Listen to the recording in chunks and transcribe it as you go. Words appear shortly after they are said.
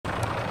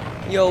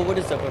Yo, what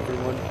is up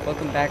everyone?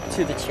 Welcome back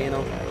to the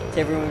channel. To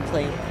everyone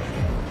playing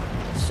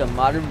some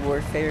Modern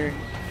Warfare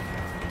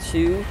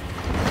 2. It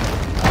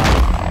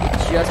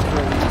just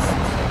released.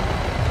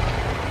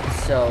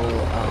 So,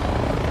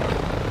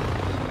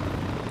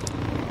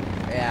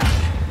 yeah.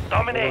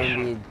 Domination.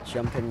 We're gonna be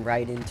jumping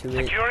right into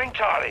it. Securing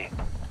Charlie.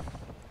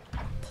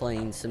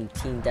 Playing some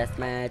team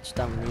deathmatch,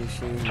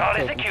 domination, Charlie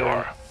kill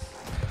secure.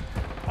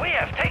 control. We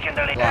have taken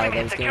the lead. Wow,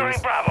 Enemy those securing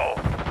games. Bravo.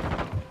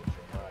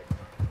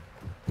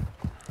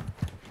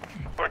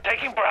 We're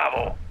taking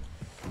Bravo.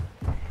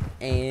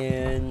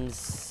 And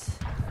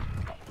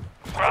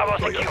Bravo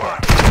secure.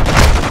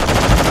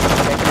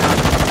 checking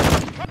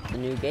out the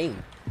new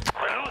game.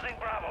 We're losing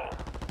Bravo.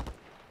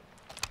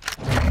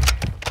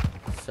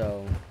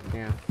 So,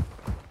 yeah.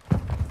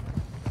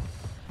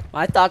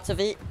 My thoughts of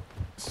it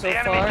so The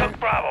enemy far took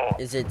Bravo.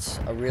 is it's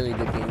a really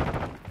good game.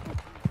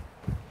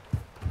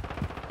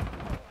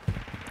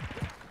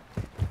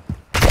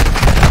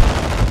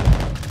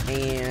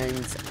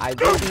 And I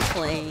will be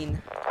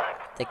playing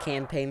the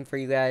campaign for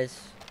you guys.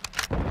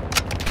 I'll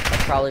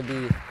probably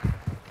be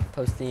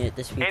posting it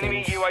this weekend.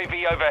 Enemy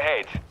UAV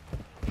overhead.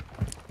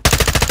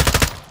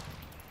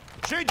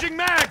 Changing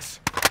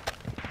mags!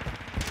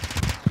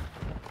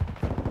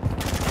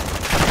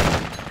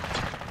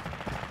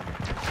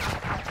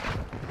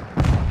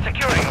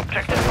 Securing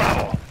objective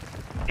Bravo.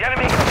 The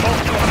enemy controls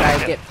to Try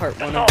to objective. get part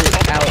 1 of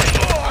it out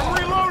I'm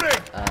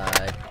reloading!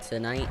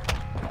 tonight.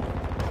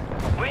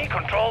 We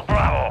control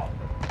Bravo.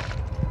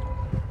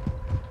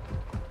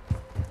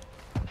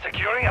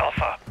 Securing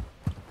Alpha.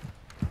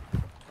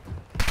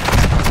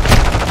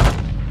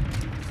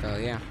 So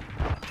yeah.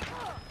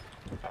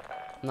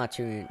 I'm not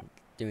doing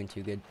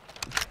too good.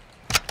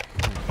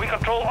 We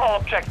control all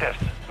objectives.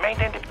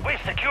 Maintain it. We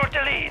secured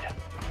the lead.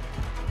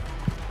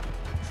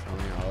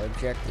 Showing all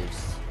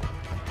objectives.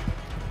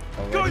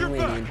 Go Already your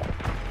winning.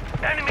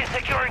 Enemy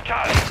securing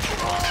Charlie.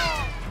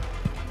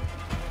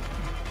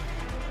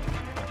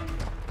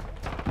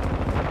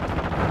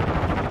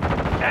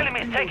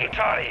 Enemy's taking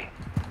Charlie.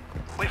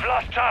 We've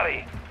lost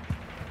Charlie.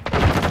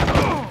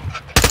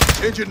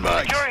 Engine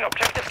mags! Securing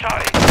objective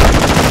Charlie.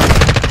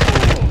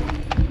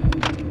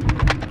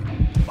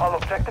 All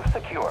objectives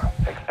secure.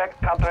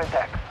 Expect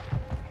counterattacks.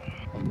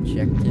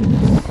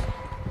 Objectives.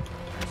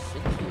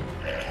 Secure.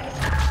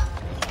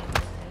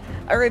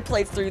 I already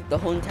played through the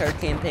whole entire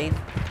campaign,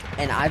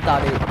 and I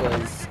thought it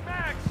was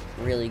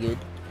really good.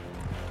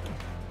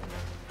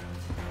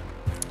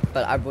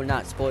 But I will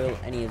not spoil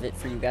any of it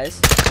for you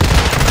guys.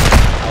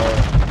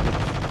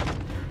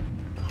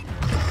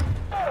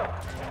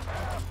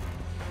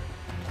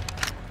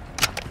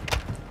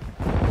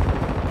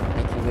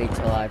 I can wait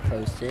till I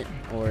post it,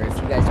 or if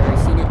you guys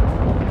already seen it,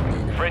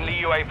 then Friendly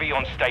UAV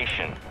on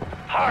station.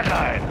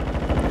 Hardline.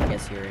 I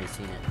guess you already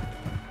seen it.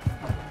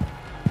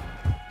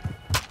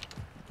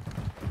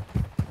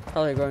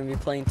 Probably going to be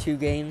playing 2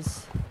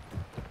 games.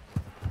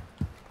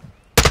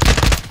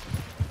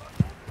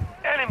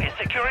 Enemy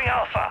securing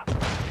Alpha.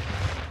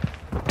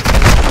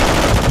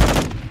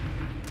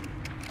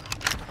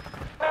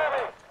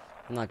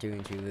 I'm not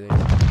doing too good.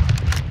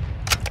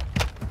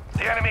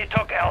 The enemy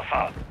took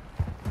Alpha.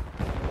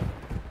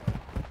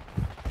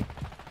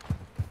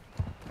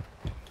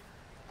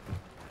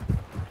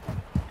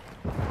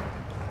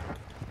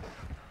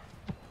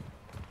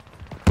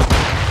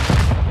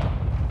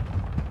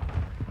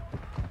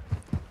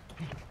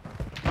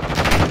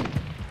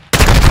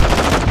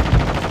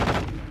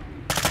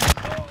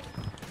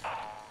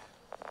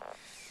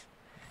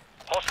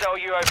 Hostile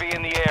UAV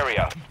in the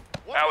area.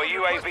 Our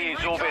UAV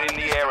is orbiting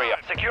the area.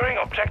 Securing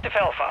objective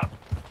Alpha.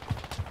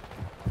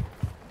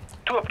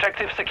 2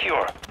 objectives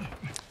secure.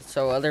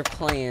 So other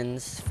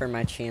plans for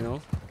my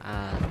channel.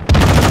 I'll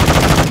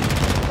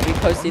be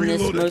posting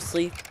this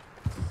mostly.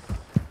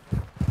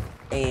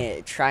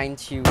 And trying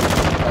to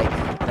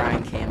like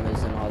grind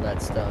cameras and all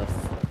that stuff.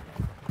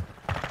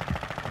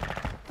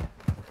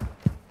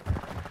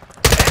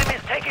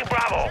 Enemy's taking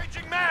Bravo.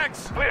 Changing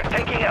mags! We're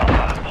taking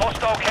Alpha.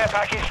 Hostile care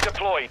package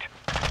deployed.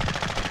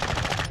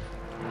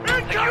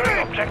 Securing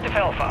Incoming! objective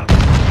Alpha.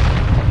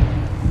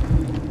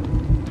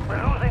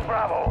 We're losing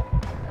Bravo.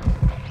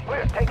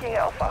 We're taking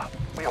Alpha.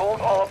 We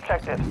hold all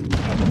objectives.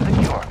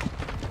 Secure.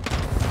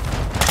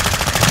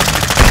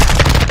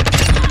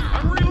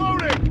 I'm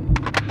reloading!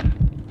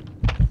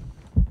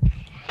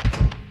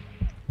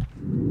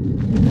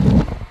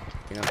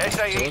 You know,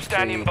 SAE kill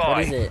standing streak. by.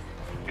 What is it?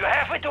 You're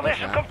halfway to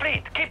mission that?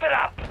 complete. Keep it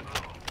up.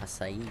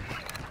 Acai.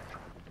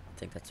 I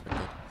think that's what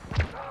it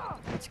did.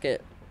 Let's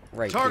get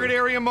right Target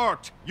here. area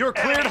marked. You're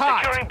cleared Enemy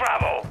hot! securing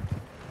Bravo.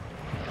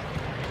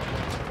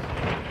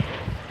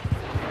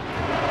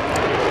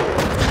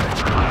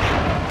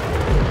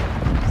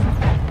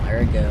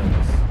 There it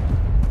goes.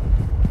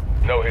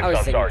 No hits I was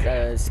on thinking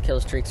target. kill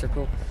streaks are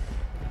cool.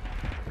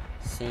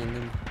 Seeing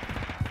them.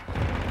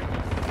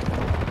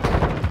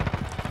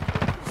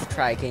 Let's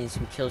try getting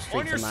some kill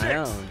streaks your of my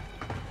 6. own.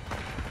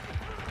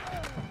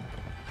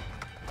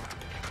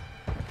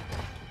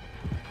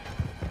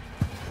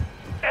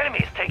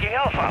 Enemies taking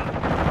Alpha.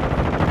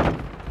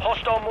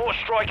 Hostile more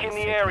strike in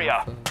the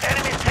area.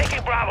 Enemy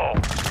Securing Bravo.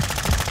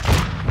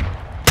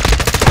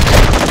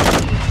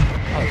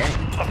 Oh,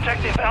 dang.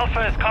 Objective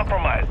Alpha is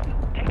compromised.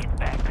 Take it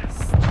back.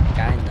 This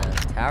guy in the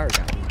tower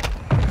got me.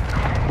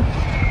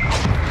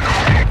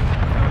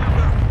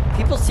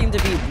 People seem to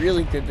be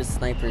really good with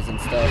snipers and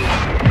stuff.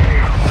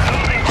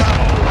 Losing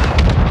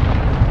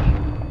Bravo.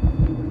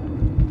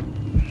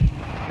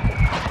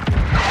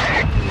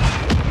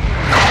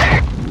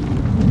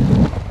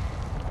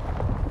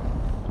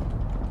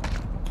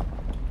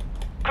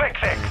 Quick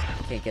fix.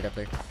 Can't get up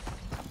there.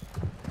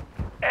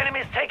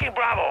 Enemies taking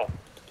Bravo.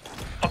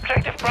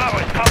 Objective Bravo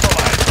is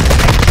compromised.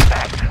 Take it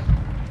back.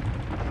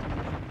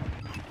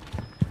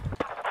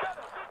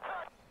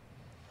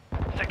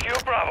 Secure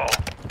Bravo.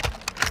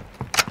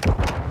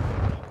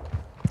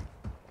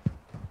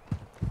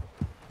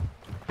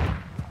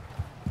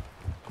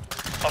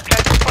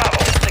 Objective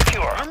Bravo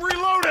secure. I'm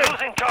reloading.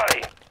 Losing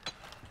Charlie.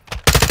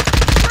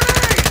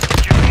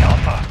 Securing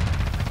Alpha.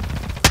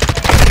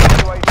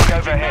 UAV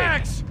overhead.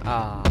 Max.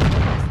 Ah,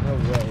 no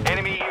way.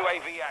 Enemy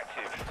UAV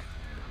active.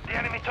 The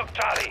enemy took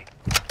Charlie.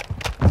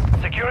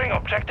 Securing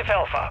Objective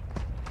Alpha.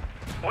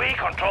 We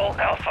control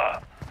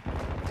Alpha.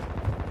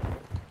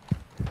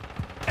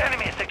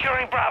 Enemy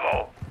securing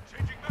Bravo.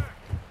 Changing back.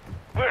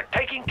 We're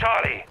taking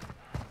Charlie.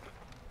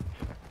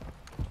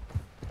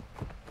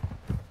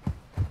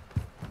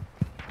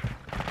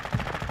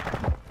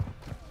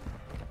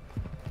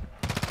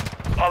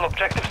 All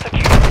objectives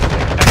secure.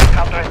 Expect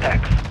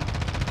counterattacks.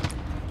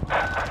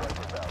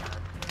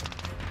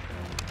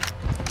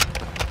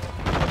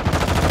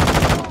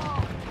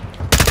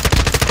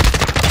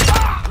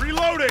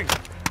 Reloading.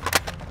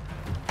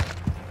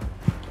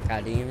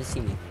 God, didn't even see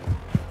me.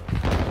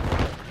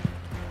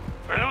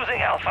 We're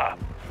losing Alpha.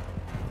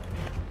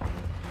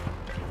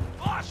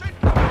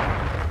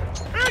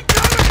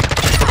 Incoming.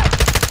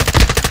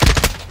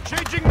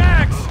 Changing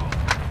max.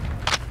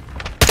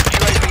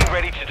 UAV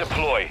ready to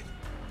deploy.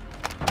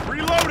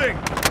 Reloading.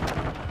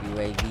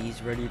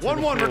 UAV's ready to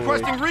 1-1 deploy.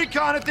 requesting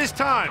recon at this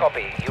time.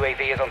 Copy.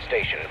 UAV is on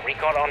station.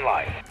 Recon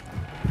online.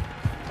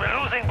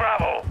 We're losing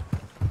Bravo.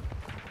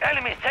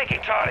 Enemies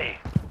taking Charlie.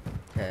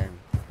 Okay.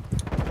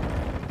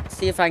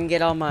 See if I can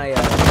get all my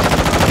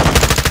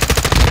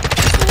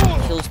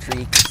kill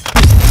streaks.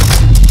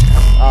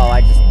 Oh,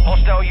 I just...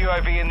 Hostile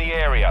UAV in the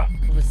area.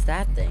 What was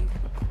that thing?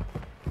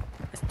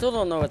 I still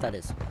don't know what that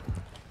is.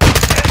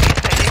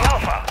 Enemies taking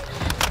Alpha.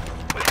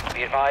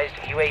 Be advised,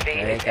 UAV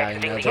Okay, is got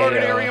exiting the another-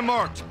 Target area. area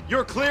marked.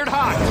 You're cleared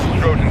hot.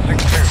 Trojan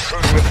 6-2,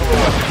 cruise missile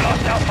away.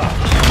 Lost Alpha.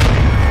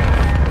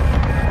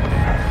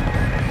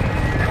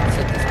 Let's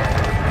hit this guy.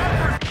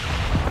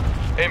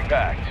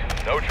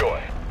 Impact. No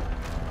joy.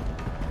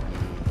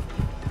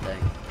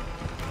 Dang.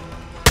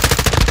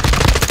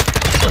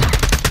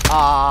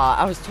 Ah,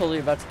 I was totally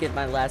about to get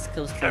my last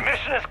kill The streak.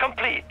 mission is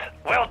complete.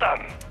 Well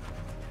done.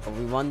 But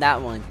we won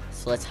that one,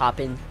 so let's hop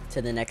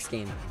into the next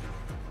game.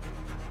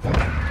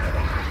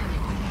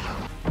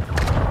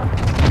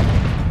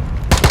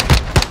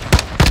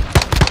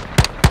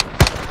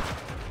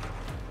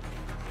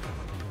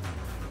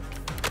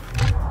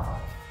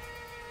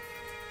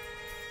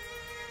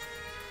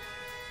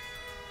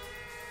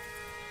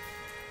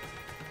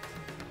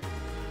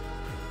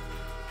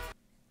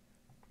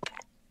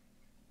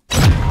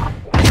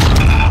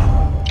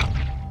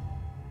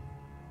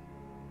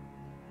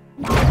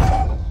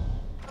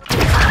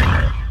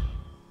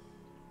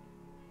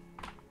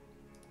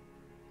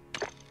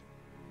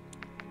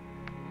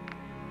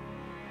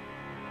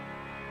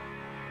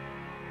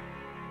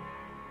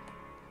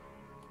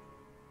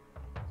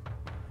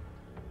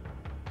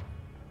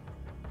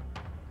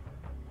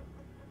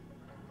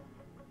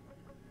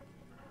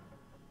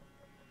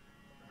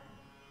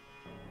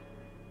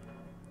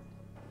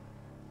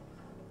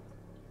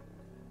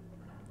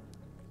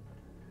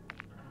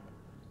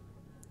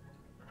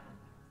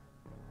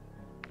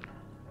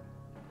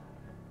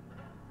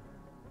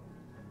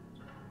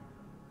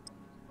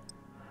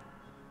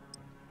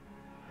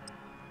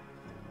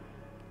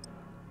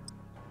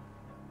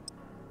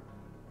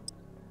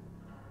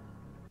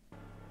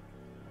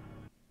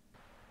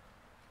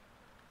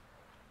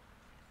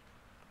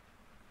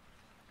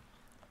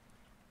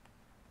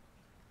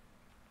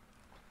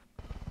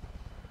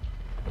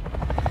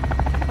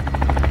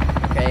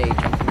 Okay,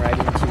 jumping right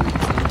into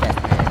Team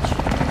Deathmatch.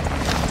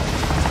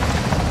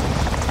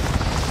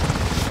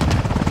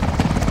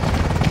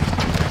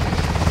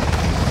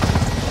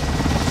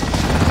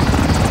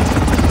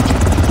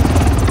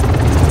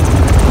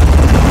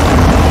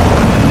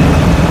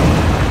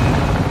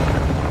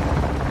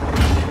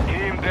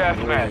 Team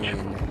Deathmatch. Win.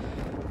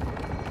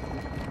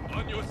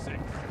 On your 6.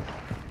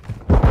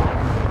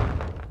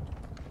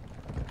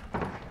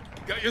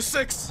 Got your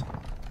 6.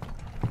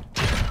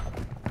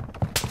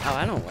 Oh,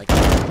 I don't like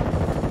that.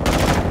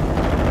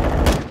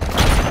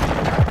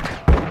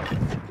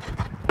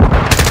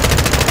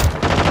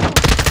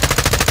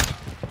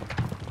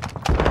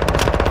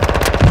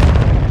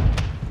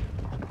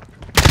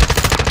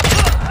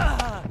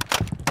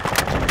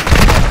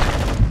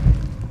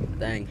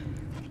 Dang.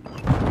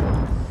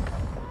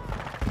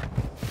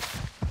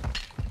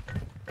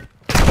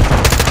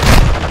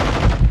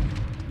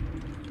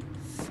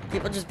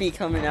 People just be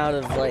coming out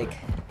of, like,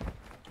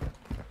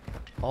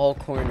 all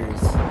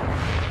corners.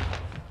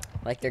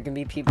 Like, there can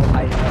be people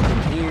hiding up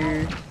in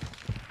here,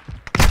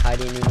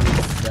 hiding in these,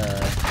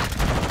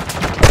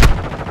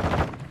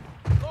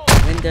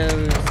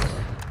 windows,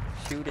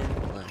 shooting.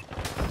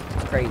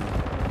 It's crazy.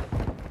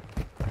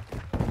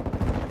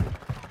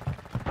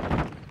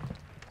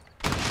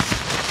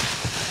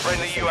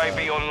 Friendly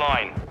UAV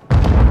online.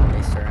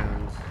 They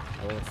surround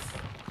Wolf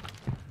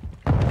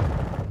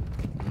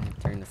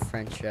during the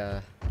French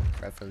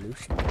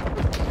Revolution.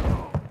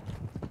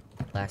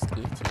 Last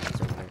guillotine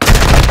was over.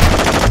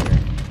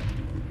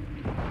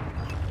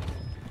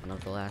 One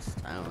of the last,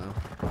 I don't know.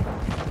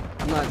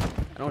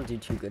 I don't do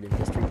too good in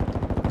history.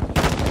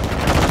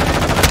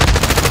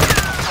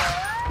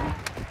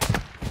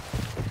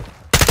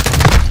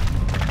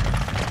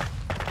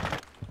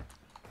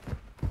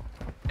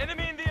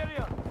 Enemy in the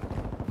area.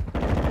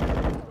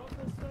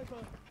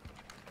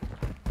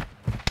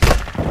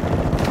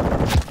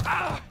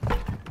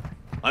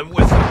 I'm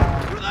with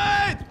you.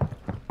 Grenade!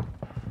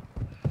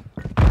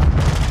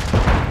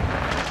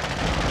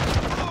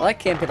 I like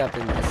camping up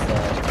in this,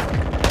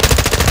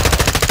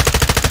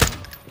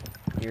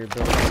 your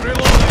building.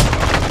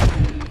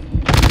 Reloading.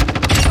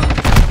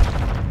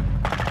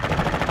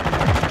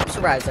 I'm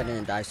surprised I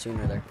didn't die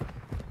sooner there.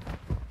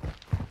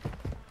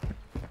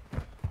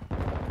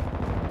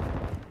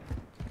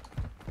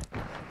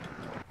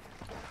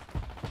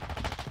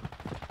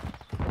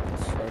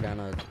 Let's throw down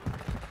a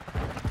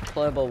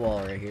playable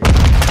wall right here.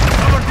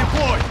 Cover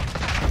deployed.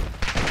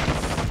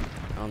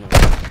 On the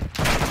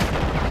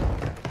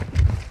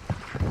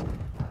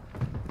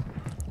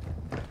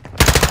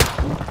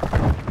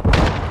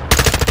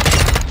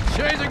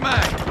Changing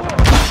mag.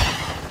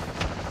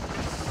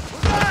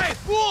 Grenade!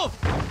 Wolf!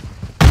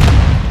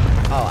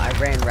 Oh, I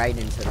ran right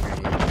into the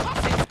grenade.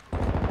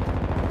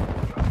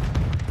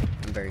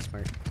 I'm very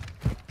smart.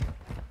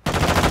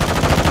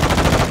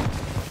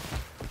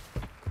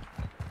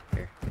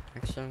 Here.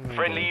 Actually, I'm gonna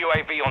Friendly go-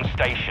 UAV on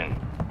station.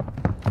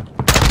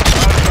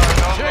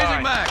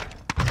 Changing mag.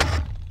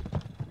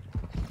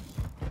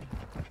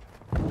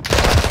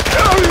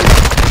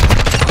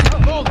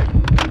 Holding.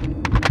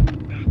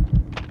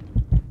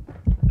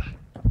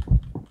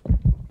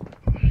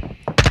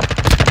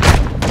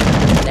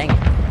 Dang it.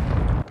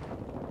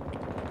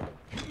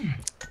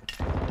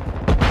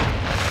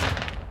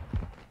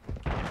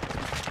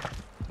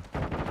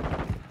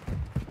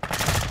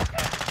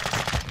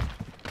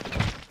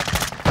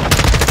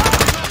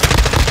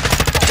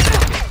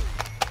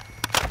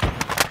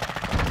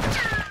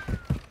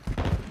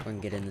 I can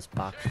get in this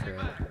box for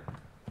it.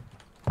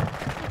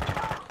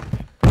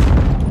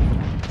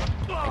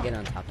 I get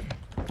on top of it.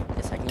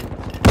 Yes, I can.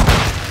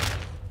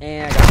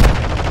 And I got it.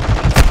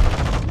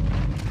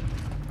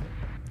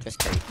 Just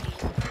great.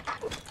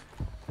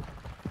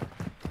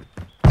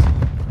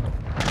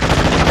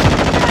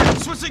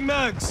 Switching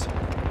mags.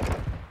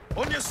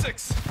 On your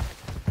 6.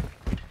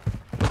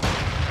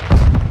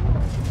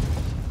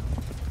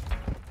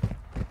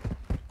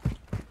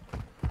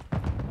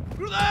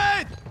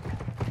 Grenade!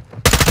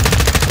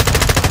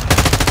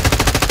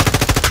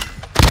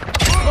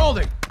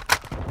 Holding.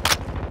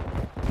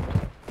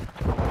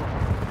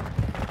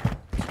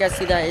 You guys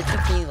see that? It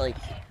took me like,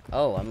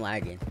 oh, I'm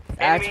lagging.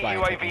 That's Enemy why it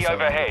took me UAV so long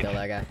to overhead. kill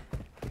that guy.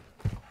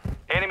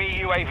 Enemy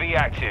UAV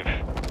active.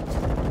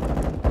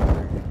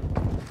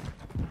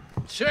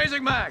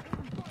 Changing mag.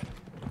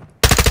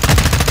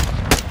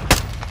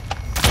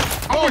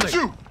 Hold Holding. it.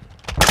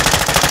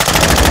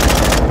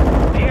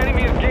 The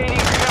enemy is gaining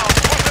ground.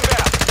 Push them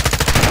back.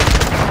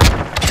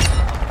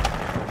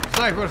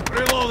 Sniper,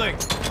 reloading.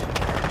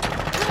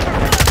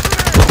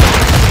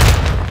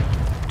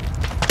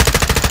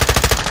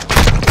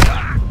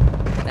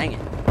 Dang it.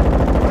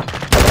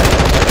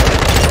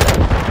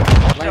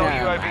 Hostile Why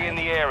not? UAV in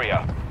the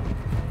area.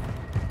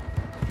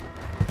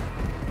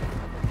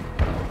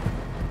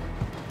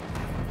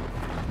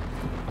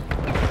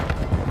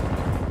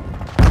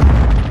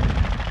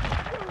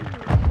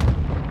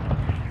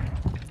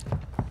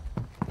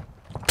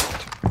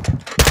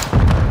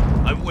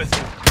 I'm with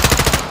you.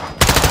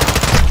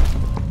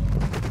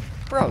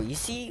 Bro, you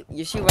see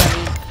what I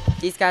mean?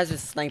 These guys with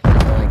snipers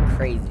are like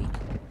crazy.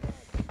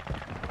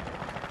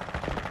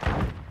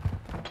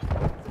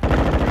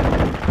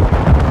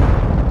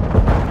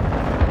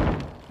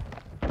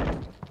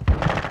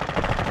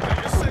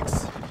 Your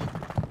 6.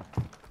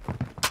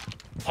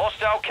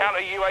 Hostile counter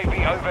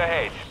UAV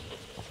overhead.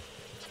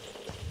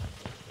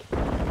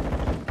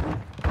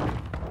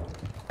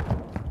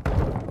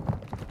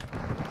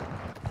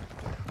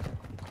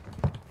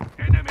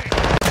 Enemy.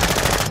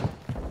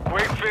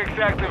 Quick fix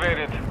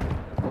activated.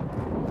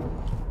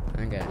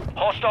 Okay.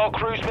 Hostile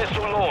cruise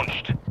missile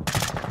launched.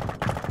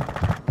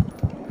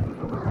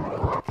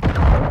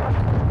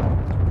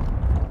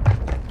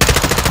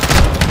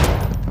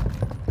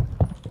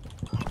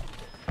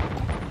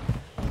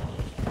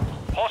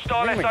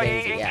 Hostile Remember SAE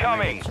days, yeah,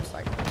 incoming. it's just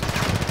like,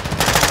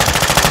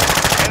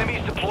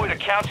 Enemies deployed a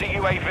counter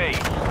UAV.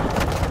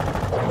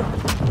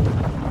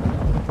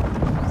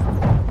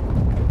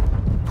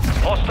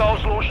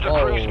 Hostiles launched Launched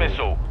a cruise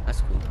missile.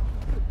 That's cool.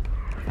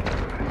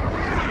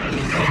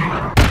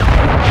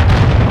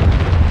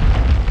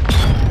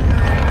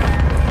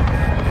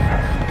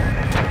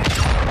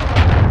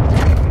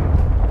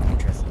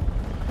 Interesting.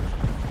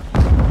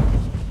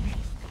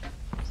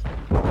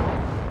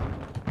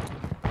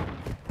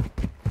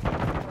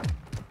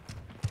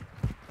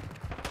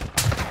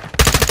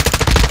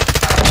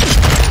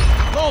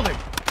 Loading.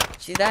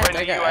 See that?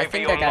 Friendly That guy, I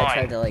think that guy UAV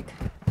tried to like.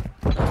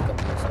 No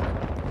scope me or something.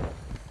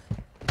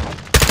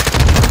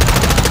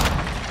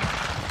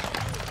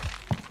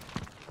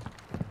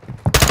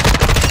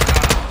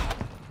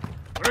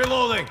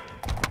 Reloading.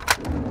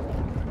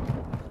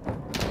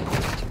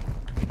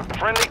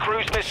 Friendly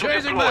cruise missile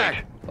Chasing deployed.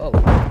 back. Whoa.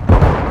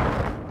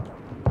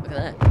 Look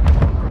at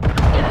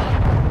that.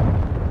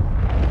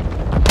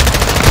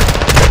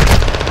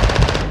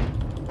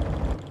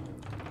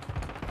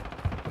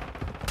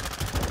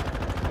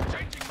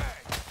 Changing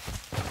back.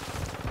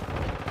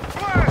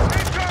 Blast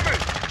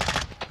incoming!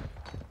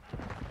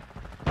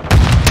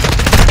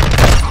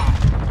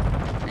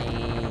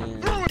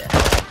 And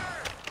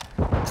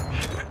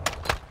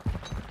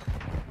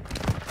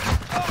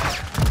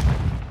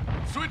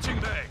Switching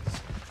bags.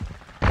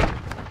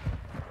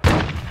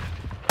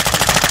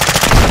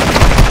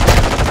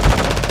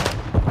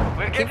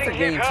 We're I keep getting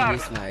forgetting hit to hard.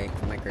 use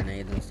my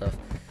grenades and stuff.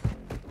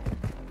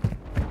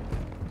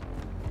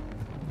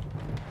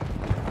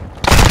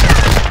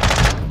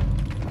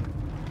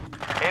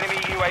 Enemy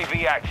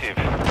UAV active.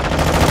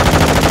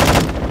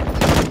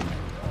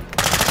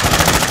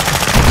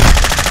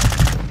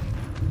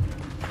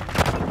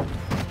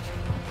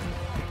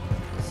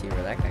 Let's see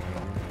where that guy came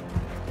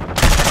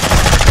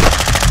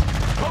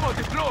Cover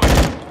deployed.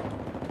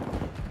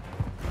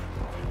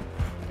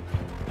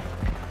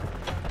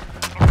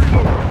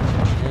 from.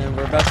 And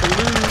we're about to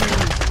lose.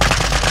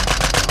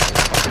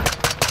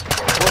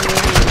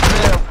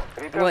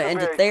 I'm going to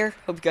end it there.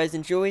 Hope you guys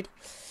enjoyed.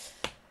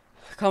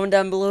 Comment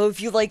down below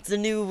if you liked the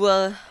new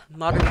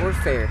Modern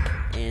Warfare.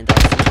 And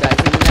I'll see you guys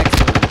in the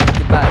next one.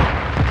 Goodbye.